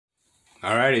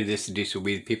Alrighty, this will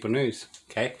be the People News.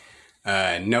 Okay,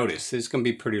 notice this is going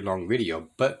to be a pretty long video,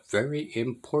 but very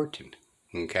important.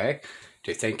 Okay,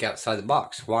 to think outside the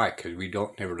box. Why? Because we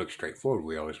don't never look straight forward.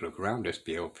 We always look around us,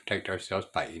 be able to protect ourselves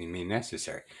by any means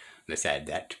necessary. Let's add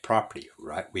that to property.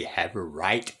 Right, we have a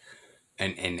right,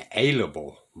 an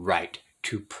inalienable right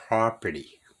to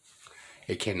property.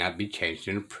 It cannot be changed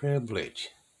into privilege.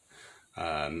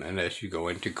 Unless you go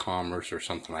into commerce or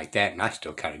something like that, and I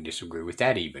still kind of disagree with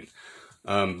that even.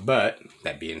 But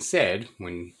that being said,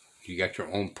 when you got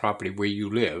your own property where you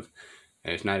live,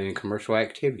 and it's not in commercial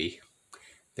activity,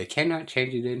 they cannot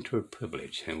change it into a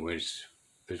privilege, and which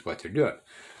is what they're doing.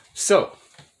 So,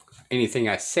 anything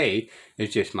I say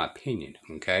is just my opinion,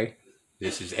 okay?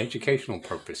 This is educational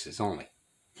purposes only,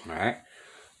 alright?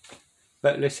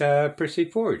 But let's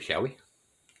proceed forward, shall we?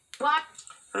 What?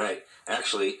 Right.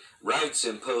 Actually, rights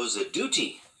impose a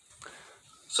duty.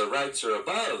 So rights are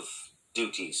above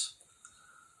duties.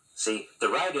 See, the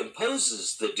right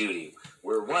imposes the duty.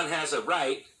 Where one has a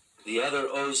right, the other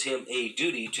owes him a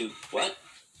duty to, what?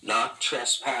 Not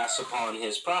trespass upon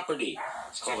his property.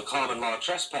 It's called a common law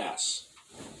trespass.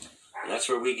 And that's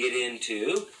where we get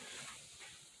into...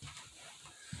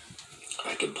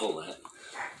 I can pull that.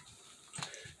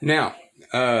 Now,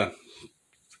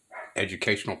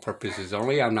 educational purposes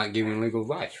only. I'm not giving legal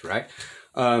advice, right?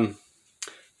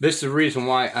 This is the reason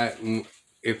why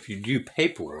if you do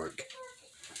paperwork,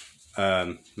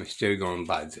 instead of going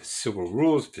by the civil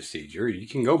rules procedure, you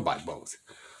can go by both.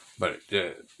 But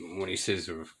when he says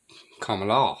common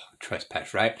law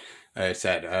trespass, right? It's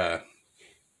that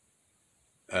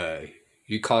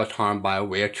you cause harm by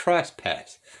way of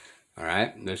trespass. All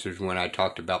right. This is when I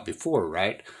talked about before,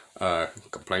 right?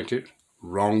 Complainant,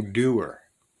 wrongdoer.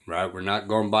 Right? We're not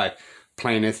going by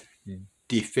plaintiff,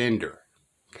 defender.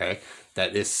 Okay?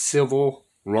 That is civil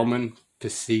Roman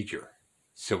procedure.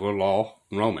 Civil law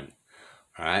Roman.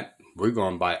 Alright? We're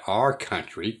going by our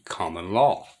country common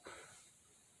law.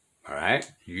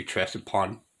 Alright? You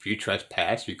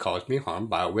trespass, you cause me harm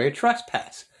by way of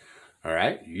trespass.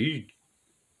 Alright? You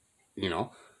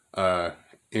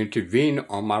intervene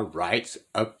on my rights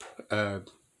of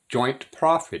joint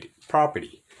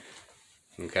property.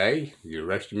 Okay, you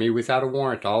arrested me without a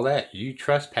warrant, all that. You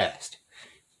trespassed.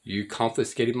 You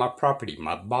confiscated my property,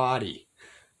 my body.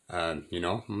 What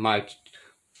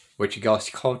you guys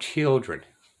call children.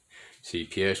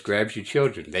 CPS grabs your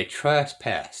children. They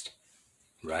trespassed,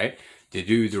 right? They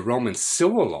do the Roman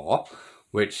civil law,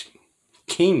 which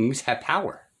kings have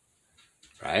power,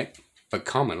 right? But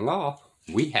common law,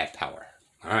 we have power.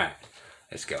 All right,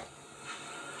 let's go.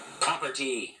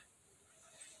 Property.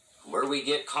 Where we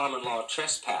get common law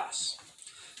trespass.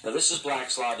 Now this is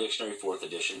Black's Law Dictionary, 4th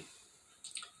edition.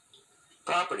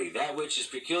 Property, that which is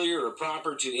peculiar or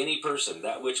proper to any person,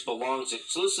 that which belongs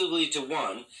exclusively to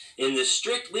one, in the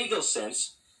strict legal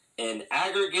sense, an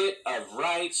aggregate of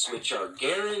rights which are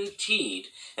guaranteed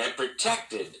and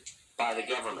protected by the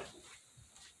government.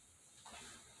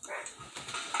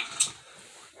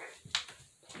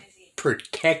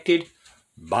 Protected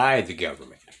by the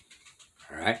government.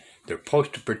 All right? They're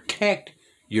supposed to protect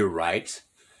your rights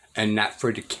and not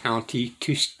for the county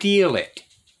to steal it.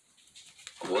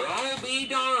 Well, I'll be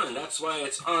darned. That's why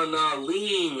it's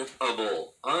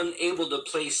unalienable. Unable to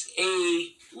place a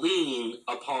lien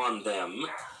upon them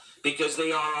because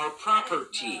they are our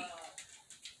property.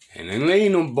 And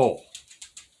inalienable.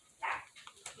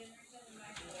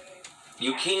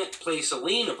 You can't place a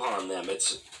lien upon them.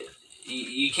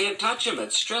 You can't touch them.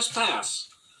 It's trespass.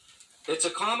 It's a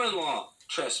common law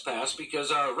trespass because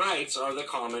our rights are the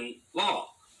common law.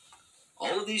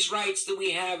 All of these rights that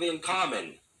we have in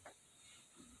common.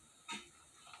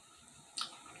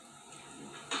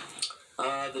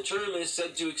 The term is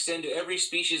said to extend to every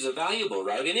species of valuable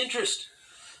right and interest.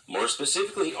 More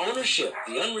specifically, ownership,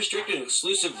 the unrestricted and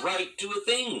exclusive right to a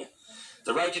thing.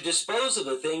 The right to dispose of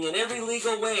a thing in every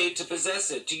legal way, to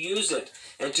possess it, to use it,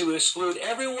 and to exclude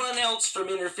everyone else from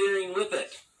interfering with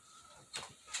it.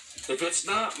 If it's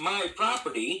not my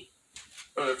property,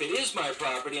 or if it is my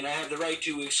property and I have the right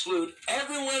to exclude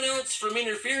everyone else from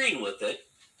interfering with it,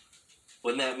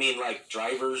 wouldn't that mean like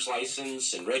driver's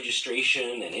license and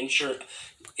registration and insurance?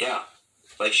 Yeah,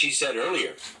 like she said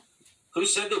earlier, who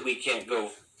said that we can't go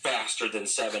faster than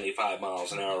 75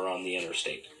 miles an hour on the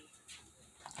interstate?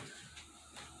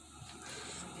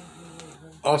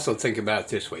 Also think about it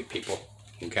this way, people,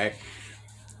 okay?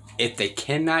 If they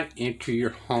cannot enter your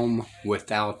home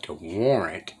without a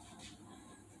warrant,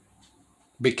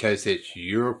 because it's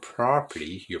your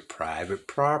property, your private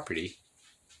property,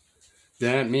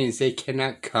 then it means they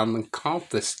cannot come and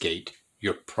confiscate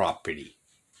your property.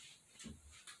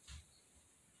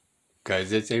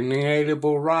 Because it's an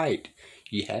inalienable right.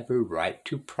 You have a right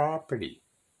to property.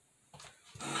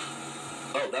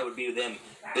 Oh, that would be them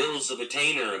bills of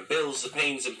attainder and bills of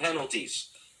pains and penalties.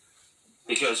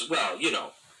 Because, well, you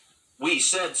know, we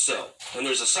said so, and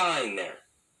there's a sign there.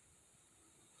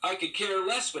 I could care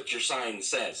less what your sign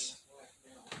says.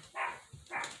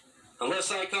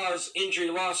 Unless I cause injury,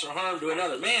 loss, or harm to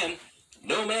another man,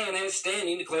 no man has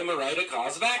standing to claim a right of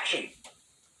cause of action.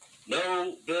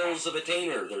 No bills of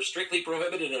attainder. They're strictly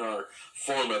prohibited in our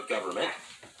form of government.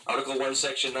 Article 1,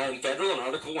 Section 9 federal and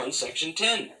Article 1, Section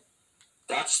 10.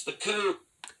 That's the code.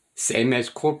 Same as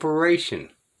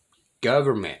corporation,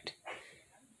 government.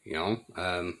 You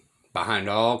know, behind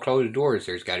all closed doors,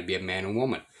 there's got to be a man and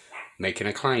woman making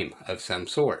a claim of some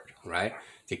sort, right?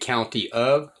 The county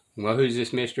of, well, who's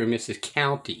this Mr. and Mrs.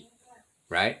 County,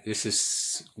 right? This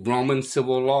is Roman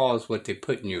civil law is what they're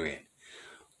putting you in.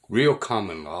 Real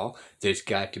common law, there's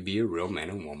got to be a real man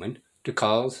and woman to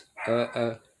cause,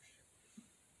 do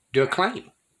a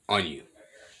claim on you.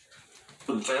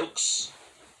 Folks,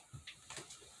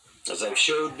 as I've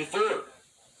showed before,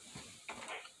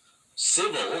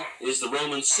 civil is the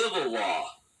Roman civil law.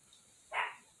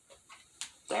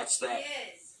 That's that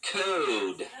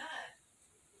code.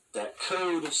 That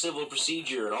code of civil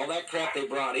procedure and all that crap they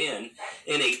brought in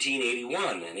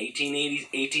 1881 and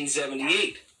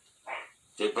 1878.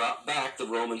 They brought back the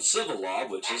Roman civil law,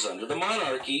 which is under the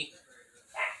monarchy.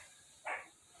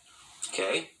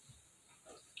 Okay?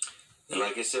 And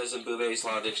like it says in Bouvet's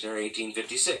Law Dictionary,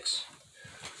 1856,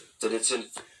 that it's in...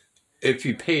 If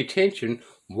you pay attention,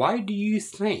 why do you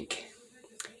think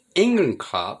England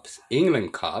cops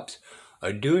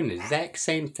are doing the exact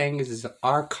same thing as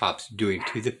our cops doing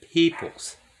to the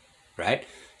peoples, right?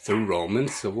 The Roman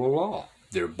civil law.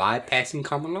 They're bypassing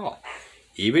common law.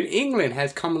 Even England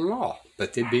has common law,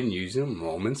 but they've been using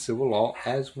Roman civil law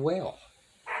as well.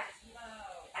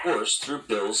 Worse, through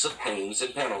bills of pains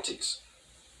and penalties.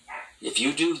 If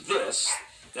you do this,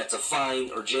 that's a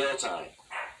fine or jail time.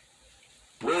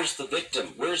 Where's the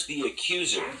victim? Where's the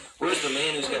accuser? Where's the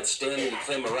man who's got standing to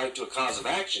claim a right to a cause of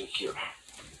action here?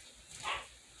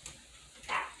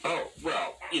 Oh,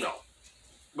 well, you know,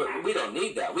 we don't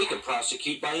need that. We can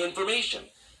prosecute by information.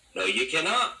 No, you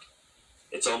cannot.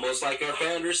 It's almost like our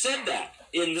founders said that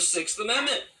in the 6th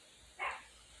Amendment.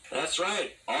 That's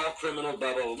right. All criminal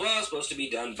blah, blah, blah is supposed to be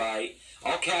done by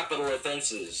all capital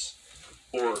offenses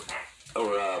or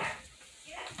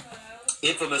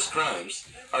infamous crimes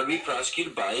are to be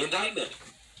prosecuted by indictment.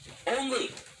 Only.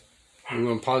 I'm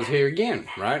going to pause here again,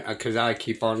 right? Because I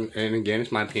keep on, and again,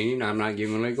 it's my opinion. I'm not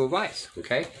giving legal advice,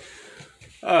 okay?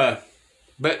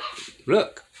 But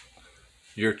look,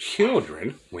 your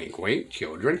children, wink, wink,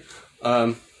 children,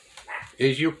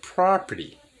 is your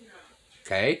property,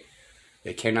 okay?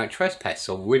 They cannot trespass.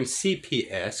 So when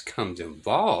CPS comes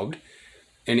involved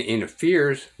and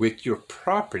interferes with your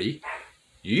property,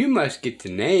 you must get the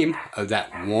name of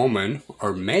that woman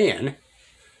or man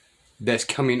that's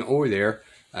coming over there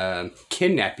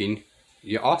kidnapping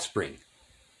your offspring,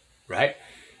 right?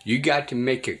 You got to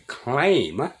make a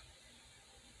claim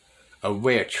of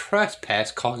where a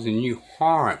trespass causing you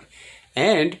harm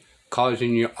and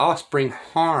causing your offspring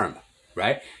harm,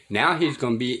 right? Now he's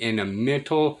going to be in a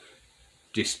mental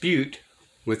dispute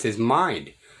with his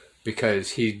mind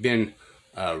because he's been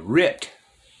ripped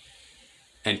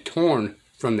and torn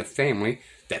from the family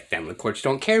that family courts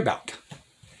don't care about.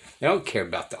 They don't care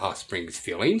about the offspring's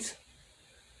feelings.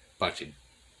 Bunch of,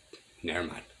 never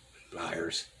mind,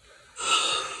 liars.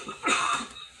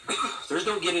 There's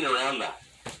no getting around that.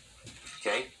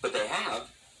 Okay? But they have.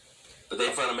 But they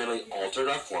fundamentally altered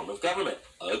our form of government.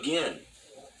 Again.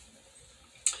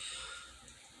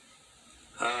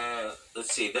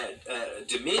 Let's see. That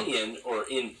dominion or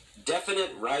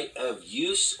indefinite right of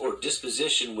use or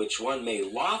disposition which one may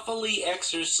lawfully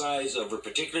exercise over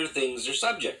particular things or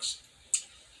subjects.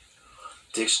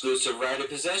 The exclusive right of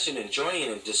possession,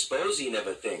 enjoying and disposing of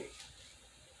a thing.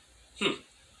 The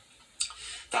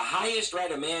highest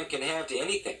right a man can have to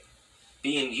anything,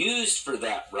 being used for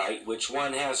that right which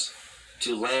one has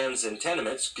to lands and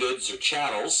tenements, goods or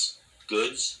chattels,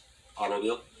 goods,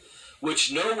 automobile,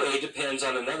 which no way depends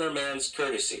on another man's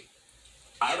courtesy.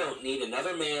 I don't need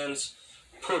another man's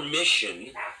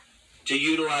permission to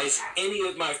utilize any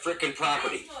of my frickin'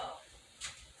 property.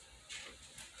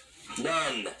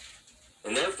 None.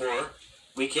 And therefore,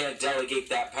 we can't delegate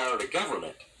that power to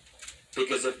government.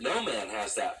 Because if no man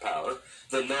has that power,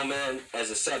 then no man,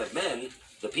 as a set of men,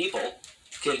 the people,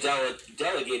 can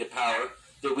delegate a power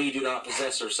that we do not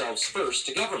possess ourselves first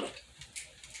to government.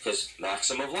 Because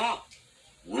maxim of law.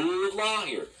 Rule of law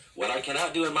here. What I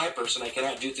cannot do in my person, I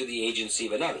cannot do through the agency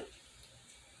of another.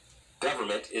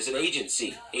 Government is an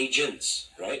agency. Agents,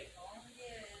 right?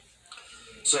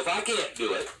 So if I can't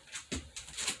do it,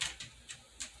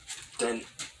 then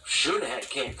sure the heck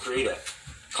can't create a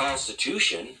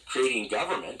constitution, creating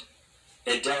government,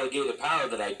 and delegate a power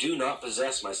that I do not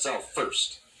possess myself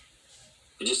first.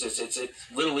 It's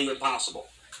literally impossible.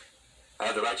 I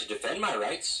have the right to defend my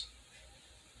rights.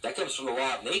 That comes from the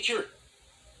law of nature.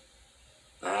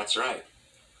 That's right.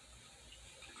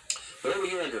 But over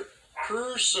here under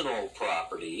personal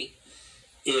property,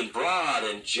 in broad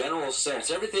and general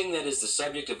sense, everything that is the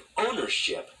subject of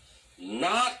ownership,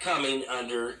 not coming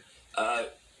under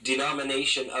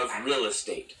denomination of real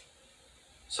estate.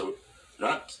 So we're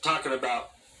not talking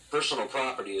about personal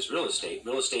property as real estate.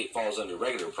 Real estate falls under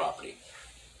regular property.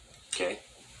 Okay?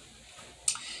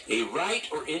 A right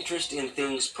or interest in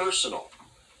things personal,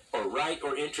 or right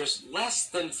or interest less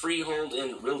than freehold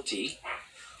in realty,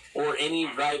 or any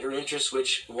right or interest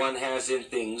which one has in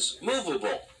things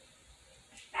movable.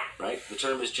 Right? The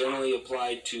term is generally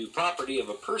applied to property of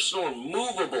a personal and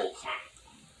movable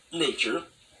nature,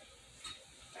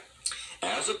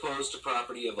 as opposed to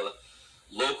property of a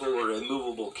local or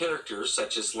immovable character,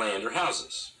 such as land or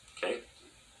houses. Okay?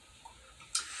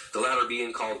 The latter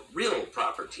being called real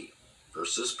property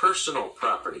versus personal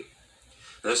property.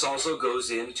 This also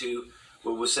goes into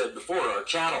what was said before, our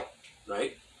chattel,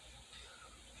 right?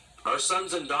 Our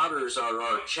sons and daughters are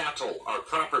our chattel, our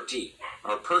property,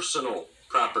 our personal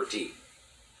property.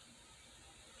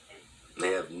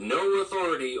 They have no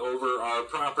authority over our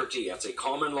property. That's a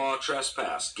common law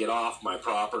trespass. Get off my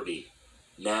property.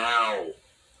 Now.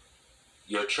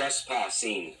 You're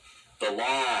trespassing. The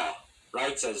law.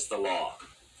 Right, says the law.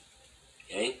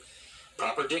 Okay?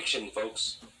 Proper diction,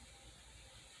 folks.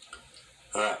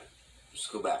 Alright, let's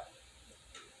go back.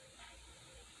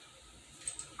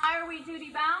 Why are we duty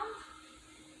bound?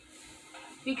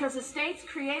 Because the states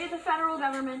created the federal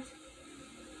government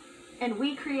and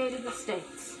we created the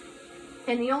states.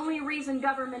 And the only reason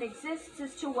government exists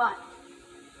is to what?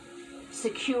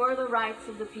 Secure the rights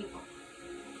of the people.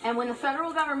 And when the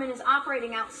federal government is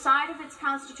operating outside of its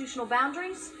constitutional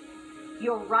boundaries,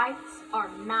 your rights are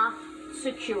not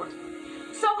secure.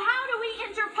 So how do we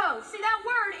interpose? See, that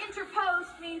word interpose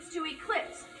means to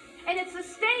eclipse. And it's the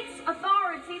state's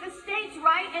authority, the state's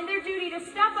right, and their duty to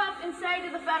step up and say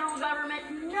to the federal government,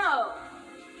 no,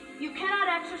 you cannot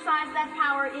exercise that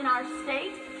power in our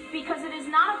state because it is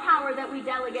not a power that we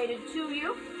delegated to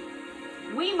you.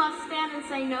 We must stand and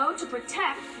say no to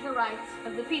protect the rights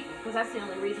of the people, because that's the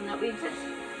only reason that we exist.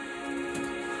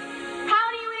 How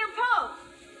do you interpose?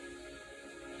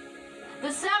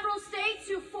 The several states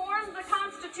who formed the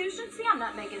Constitution, see, I'm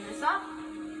not making this up,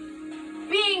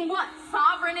 being what?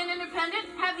 Sovereign and independent,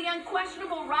 have the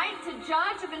unquestionable right to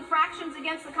judge of infractions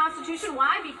against the Constitution.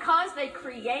 Why? Because they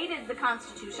created the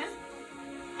Constitution.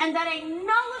 And that a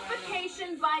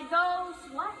nullification by those,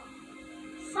 what?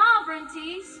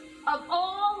 Sovereignties of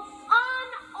all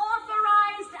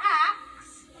unauthorized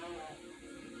acts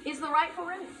is the rightful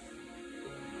remedy.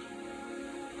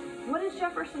 What does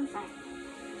Jefferson say?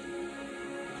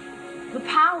 The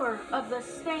power of the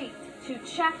state to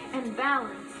check and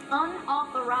balance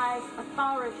unauthorized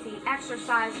authority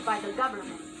exercised by the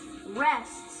government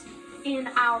rests in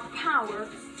our power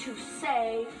to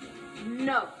say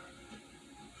no.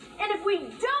 And if we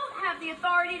don't have the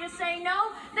authority to say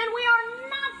no, then we are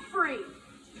not free.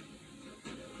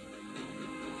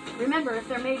 Remember, if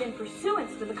they're made in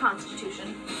pursuance to the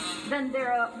Constitution, then they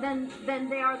are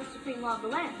the supreme law of the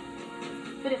land.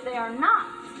 But if they are not,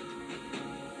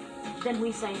 then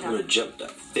we say no. I'm going to jump to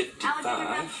 55. Alexander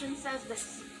Madison says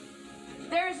this: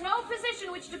 there is no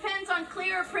position which depends on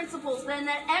clearer principles than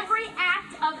that every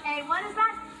act of a, what is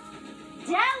that?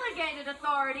 Delegated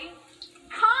authority,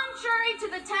 contrary to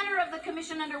the tenor of the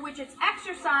commission under which it's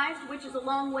exercised, which is a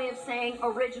long way of saying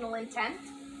original intent.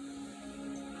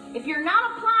 If you're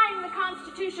not applying the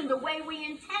Constitution the way we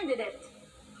intended it,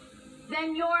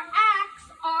 then your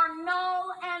acts are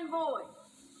null and void.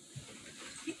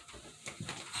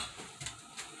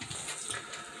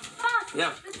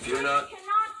 Yeah, if you're not...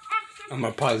 I'm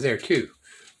going to pause there too,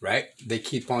 right? They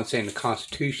keep on saying the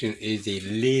Constitution is a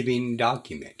living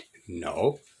document.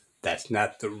 No, that's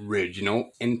not the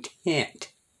original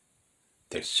intent.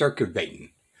 They're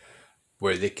circumventing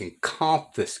where they can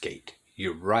confiscate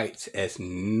your rights as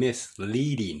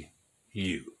misleading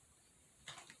you.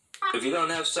 If you don't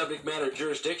have subject matter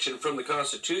jurisdiction from the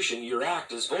Constitution, your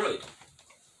act is void.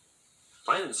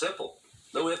 Plain and simple.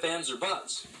 No ifs, ands, or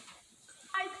buts.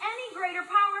 Any greater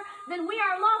power than we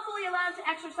are lawfully allowed to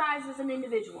exercise as an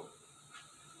individual.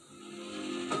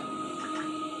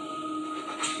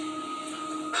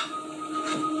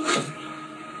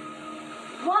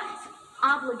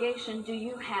 obligation do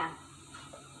you have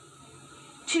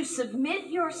to submit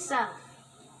yourself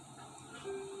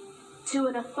to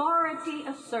an authority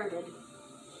asserted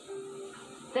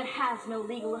that has no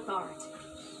legal authority?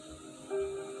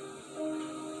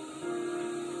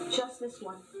 Just this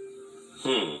one.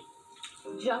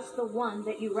 Just the one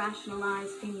that you rationalize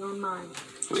in your mind.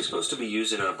 Are we supposed to be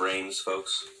using our brains,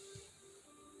 folks?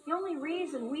 The only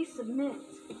reason we submit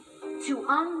to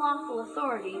unlawful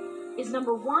authority is,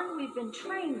 number one, we've been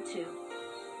trained to.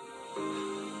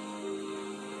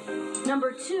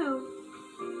 Number two,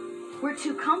 we're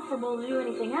too comfortable to do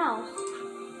anything else.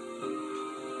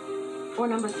 Or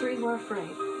number three, we're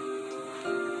afraid.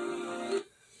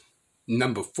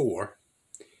 Number 4,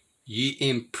 you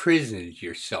imprisoned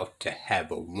yourself to have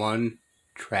a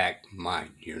one-track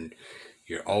mind.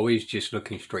 You're always just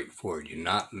looking straight forward. You're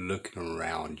not looking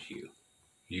around you.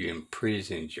 You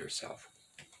imprisoned yourself.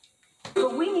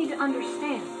 But we need to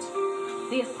understand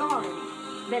the authority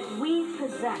that we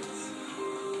possess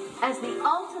as the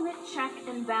ultimate check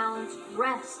and balance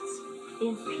rests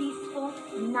in peaceful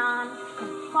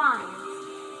non-compliance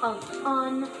of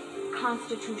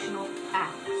unconstitutional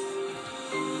acts.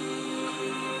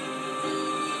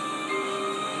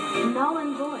 Null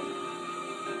and void.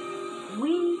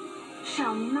 We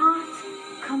shall not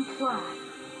comply.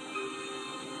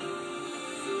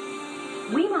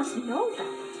 We must know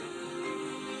that.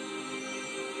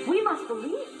 We must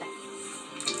believe that.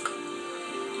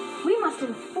 We must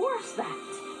enforce that.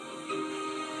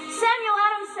 Samuel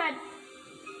Adams said,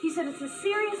 it's a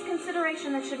serious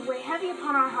consideration that should weigh heavy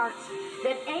upon our hearts,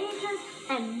 that ages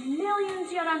and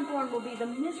millions yet unborn will be the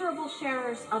miserable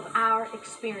sharers of our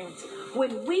experience.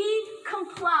 When we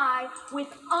comply with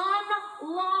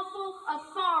unlawful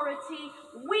authority,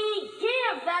 we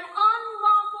give that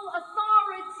unlawful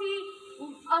authority.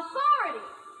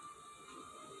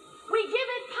 We give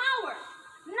it power,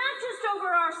 not just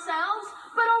over ourselves,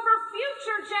 but over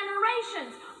future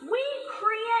generations. We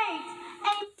create a...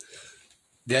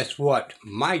 That's what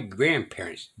my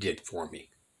grandparents did for me.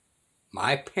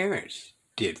 My parents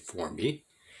did for me,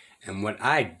 and what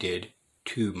I did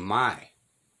to my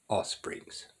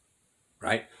offsprings,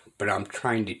 right? But I'm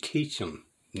trying to teach them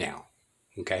now,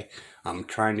 okay? I'm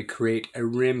trying to create a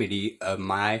remedy of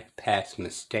my past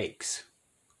mistakes,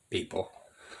 people.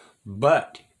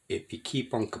 But if you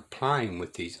keep on complying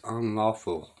with these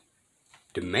unlawful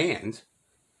demands,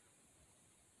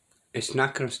 it's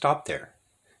not going to stop there.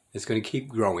 It's going to keep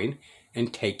growing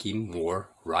and taking more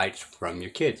rights from your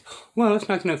kids. Well, it's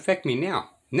not going to affect me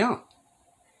now. No.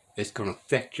 It's going to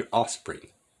affect your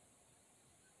offspring.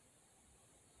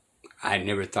 I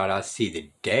never thought I'd see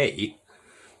the day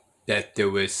that there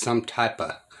was some type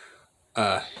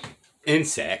of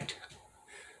insect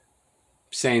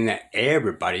saying that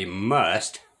everybody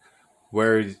must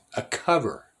wear a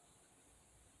cover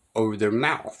over their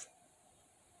mouth.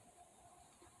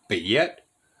 But yet,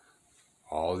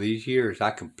 all these years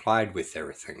I complied with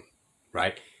everything,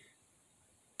 right?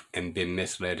 And been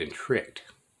misled and tricked.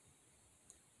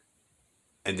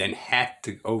 And then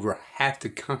over half the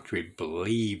country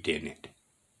believed in it.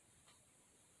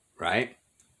 Right?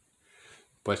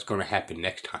 What's going to happen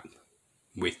next time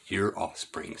with your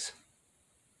offsprings?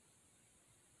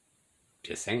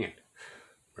 Just saying.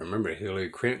 Remember, Hillary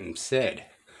Clinton said,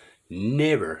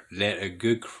 never let a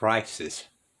good crisis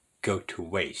go to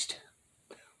waste.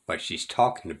 What she's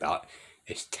talking about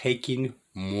is taking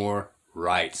more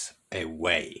rights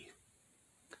away.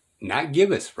 Not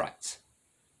give us rights.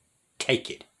 Take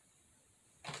it.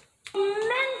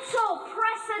 Mental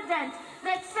precedent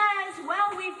that says,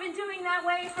 well, we've been doing that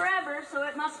way forever, so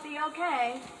it must be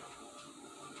okay.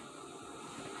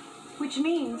 Which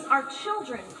means our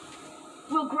children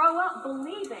will grow up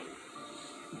believing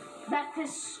that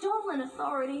this stolen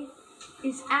authority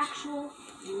is actual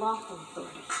lawful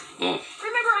authority. Remember,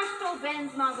 I stole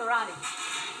Ben's Maserati,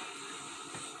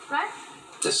 right?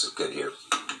 This is good here.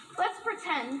 Let's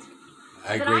pretend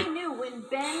that I knew when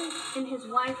Ben and his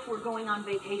wife were going on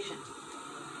vacation.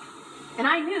 And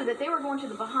I knew that they were going to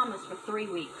the Bahamas for 3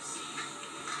 weeks.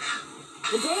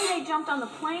 The day they jumped on the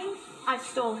plane, I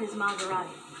stole his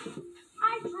Maserati.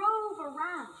 I drove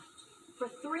around for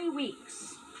 3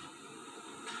 weeks.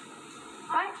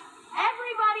 Right?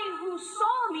 Everybody who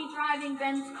saw me driving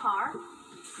Ben's car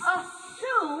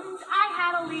assumed I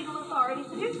had a legal authority to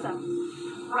do so.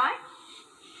 Right?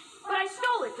 But I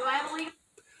stole it. Do I have a legal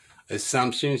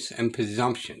Assumptions and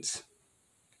presumptions.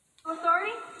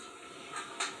 authority?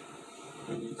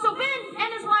 So Ben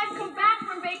and his wife come back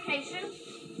from vacation,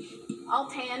 all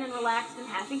tan and relaxed and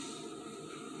happy.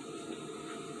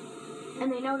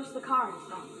 And they notice the car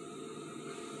is gone.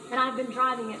 And I've been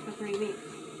driving it for 3 weeks.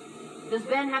 Does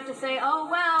Ben have to say, oh,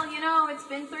 well, you know, it's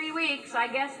been 3 weeks. I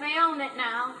guess they own it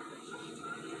now?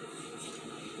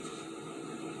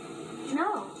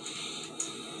 No.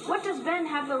 What does Ben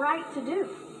have the right to do?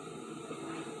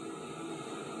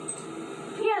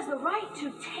 He has the right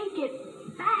to take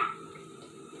it back.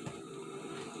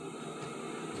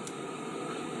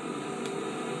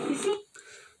 You see?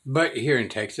 But here in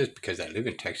Texas, because I live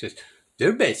in Texas,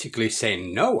 they're basically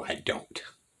saying, no, I don't.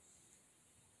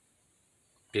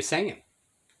 Just saying.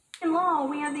 In law,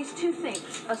 we have these two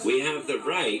things. We have the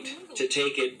right to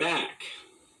take it back.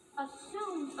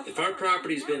 If our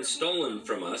property's been stolen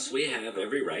from us, we have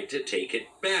every right to take it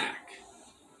back.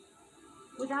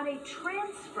 Without a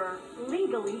transfer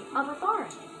legally of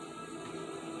authority.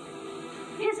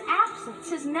 His absence,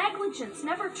 his negligence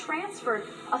never transferred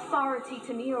authority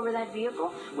to me over that vehicle,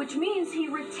 which means he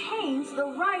retains the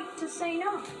right to say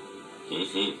no.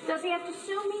 Does he have to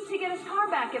sue me to get his car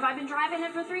back if I've been driving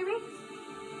it for 3 weeks?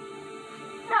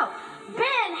 No.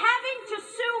 Ben having to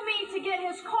sue me to get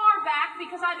his car back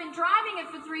because I've been driving it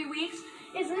for 3 weeks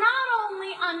is not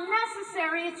only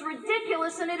unnecessary, it's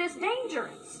ridiculous and it is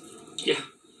dangerous. Yeah,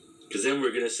 because then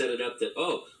we're going to set it up that,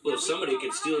 oh, well, somebody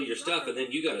can steal your stuff and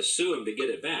then you got to sue him to get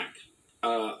it back.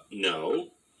 No.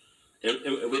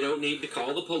 And we don't need to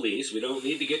call the police. We don't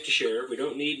need to get to sheriff. We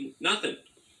don't need nothing.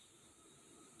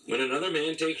 When another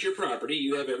man takes your property,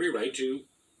 you have every right to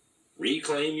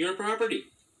reclaim your property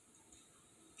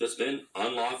that's been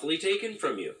unlawfully taken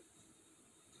from you.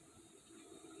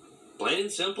 Plain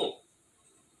and simple.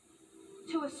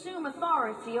 To assume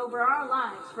authority over our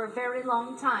lives for a very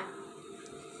long time.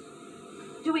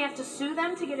 Do we have to sue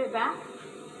them to get it back?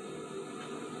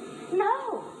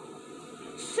 No.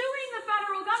 Suing the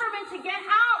federal government to get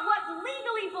out what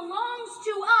legally belongs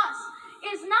to us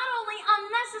is not only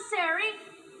unnecessary,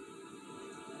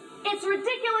 it's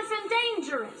ridiculous and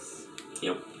dangerous.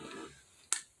 Yep.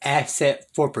 Asset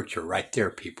forfeiture right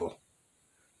there, people.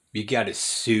 You got to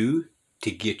sue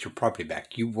to get your property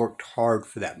back. You worked hard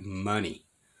for that money.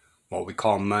 What we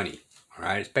call money. All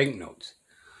right, it's banknotes.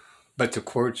 But the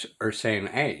courts are saying,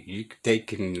 hey, they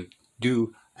can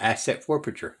do asset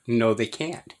forfeiture. No, they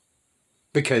can't.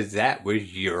 Because that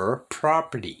was your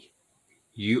property.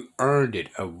 You earned it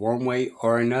one way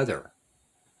or another.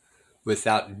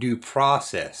 Without due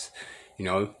process. You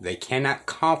know, they cannot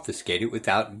confiscate it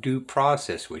without due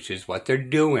process, which is what they're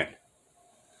doing.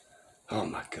 Oh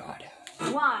my God.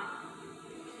 Why?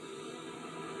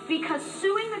 Because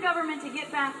suing the government to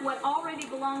get back what already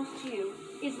belongs to you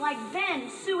is like Ben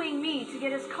suing me to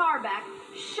get his car back,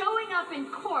 showing up in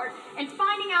court, and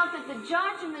finding out that the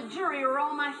judge and the jury are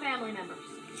all my family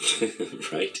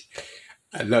members. Right.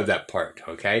 I love that part,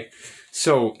 okay?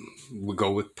 So, we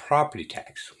go with property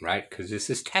tax, right? Because this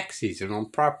is tax season on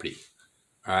property,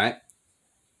 all right?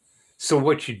 So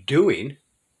what you're doing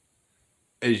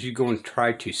is you're going to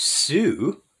try to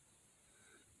sue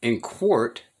in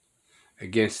court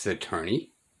against the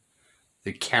attorney,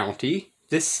 the county,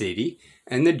 the city,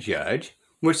 and the judge,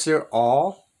 which they're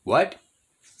all, what?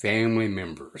 Family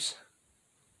members,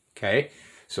 okay?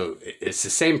 So it's the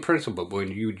same principle, but when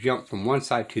you jump from one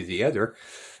side to the other,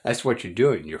 that's what you're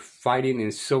doing. You're fighting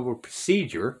in civil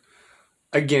procedure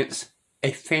against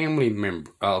a family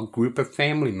member, a group of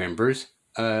family members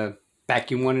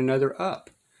backing one another up.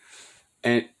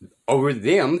 And over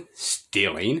them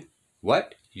stealing,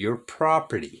 what? Your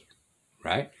property,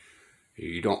 right?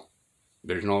 You don't,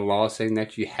 there's no law saying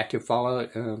that you have to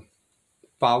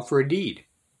file for a deed.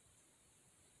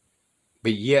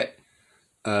 But yet,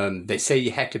 they say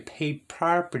you have to pay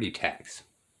property tax.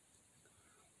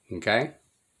 Okay?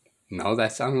 No,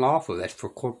 that's unlawful. That's for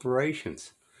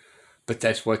corporations. But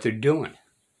that's what they're doing.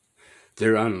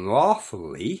 They're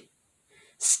unlawfully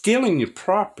stealing your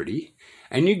property,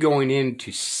 and you're going in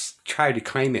to try to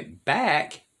claim it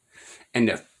back,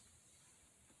 and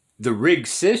the rigged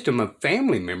system of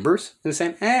family members is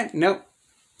saying, no,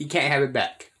 you can't have it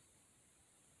back.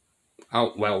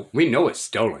 Oh, well, we know it's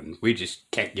stolen. We just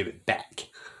can't give it back.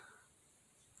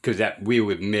 Because that we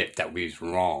will admit that we was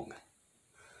wrong.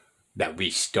 That we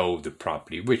stole the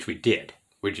property, which we did.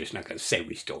 We're just not going to say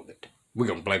we stole it. We're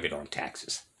going to blame it on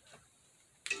taxes.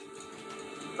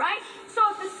 Right? So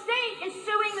if the state is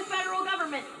suing the federal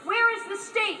government, where is the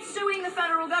state suing the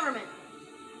federal government?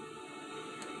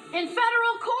 In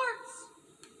federal courts.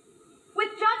 With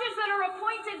judges that are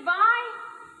appointed by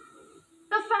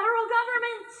the federal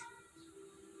government.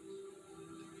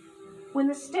 When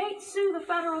the states sue the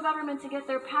federal government to get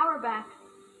their power back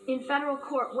in federal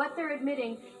court, what they're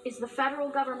admitting is the federal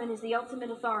government is the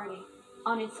ultimate authority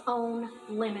on its own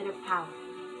limit of power.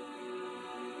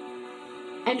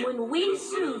 And when we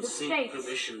sue the states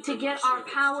to get our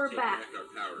power back,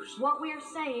 what we're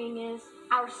saying is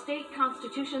our state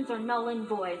constitutions are null and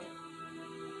void,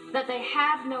 that they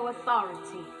have no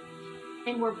authority,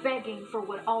 and we're begging for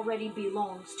what already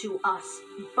belongs to us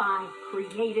by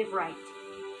creative right.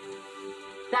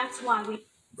 That's why we...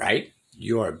 Right?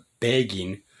 You are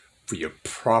begging for your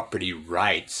property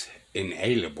rights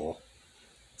inalienable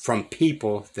from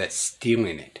people that's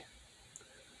stealing it.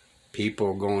 People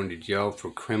are going to jail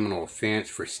for criminal offense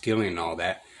for stealing all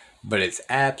that, but it's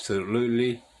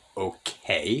absolutely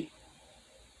okay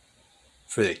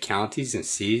for the counties and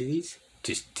cities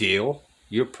to steal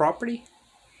your property?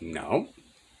 No,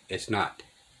 it's not.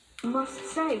 Must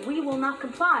say we will not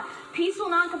comply. Peaceful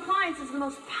noncompliance is the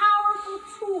most powerful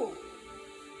tool.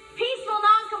 Peaceful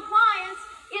noncompliance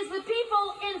is the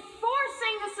people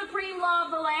enforcing the supreme law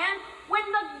of the land when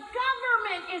the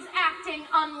government is acting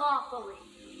unlawfully.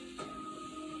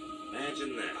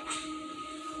 Imagine that.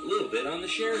 A little bit on the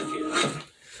sheriff here.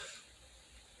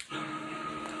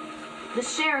 The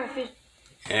sheriff is...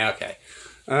 Yeah, okay.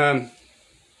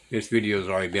 This video's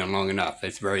already been long enough.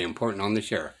 It's very important on the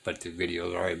sheriff, but the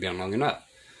video's already been long enough.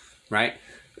 Right?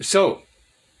 So,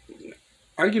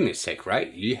 argument's sake,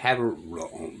 right? You have a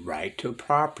right to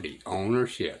property,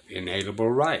 ownership,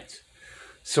 inalienable rights.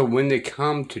 So when they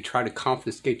come to try to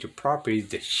confiscate your property,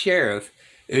 the sheriff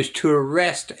is to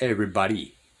arrest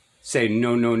everybody. Say,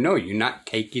 no, no, no, you're not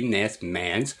taking this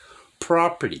man's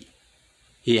property.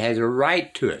 He has a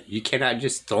right to it. You cannot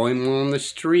just throw him on the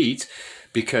streets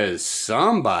because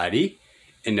somebody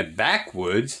in the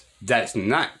backwoods that's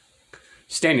not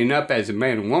standing up as a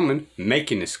man and woman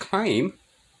making this claim,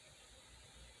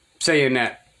 saying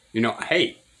that, you know,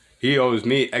 hey, he owes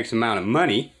me X amount of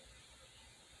money,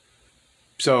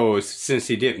 so since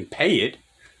he didn't pay it,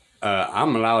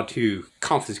 I'm allowed to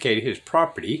confiscate his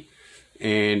property.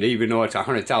 And even though it's a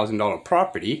 $100,000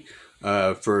 property,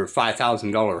 for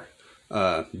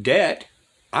 $5,000 debt,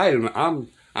 I'm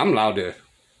allowed to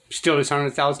steal this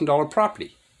 $100,000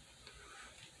 property.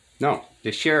 No,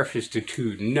 the sheriff is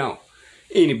to know.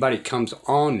 Anybody comes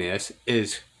on this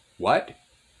is what?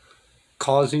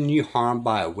 Causing you harm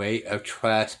by way of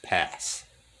trespass.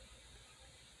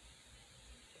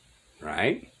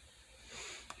 Right?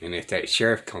 And if that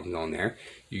sheriff comes on there,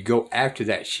 you go after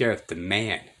that sheriff, the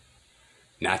man.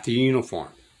 Not the uniform,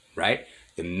 right?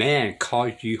 The man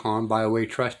caused you harm by way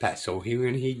of trespass. So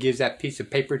when he gives that piece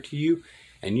of paper to you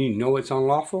and you know it's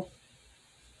unlawful,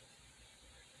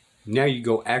 now you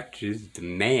go after the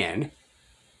man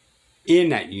in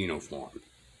that uniform.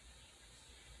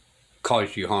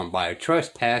 Caused you harm by a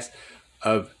trespass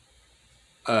of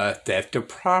theft of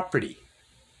property.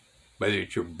 Whether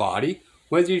it's your body,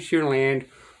 whether it's your land,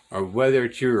 or whether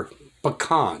it's your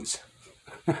pecans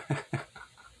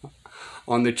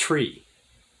on the tree,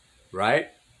 right?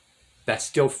 That's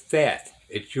still theft.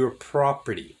 It's your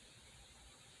property.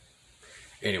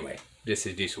 Anyway, this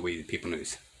is Diesel We the People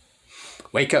News.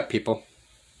 Wake up, people.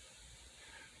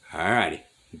 Alrighty,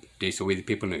 Diesel We the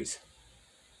People News.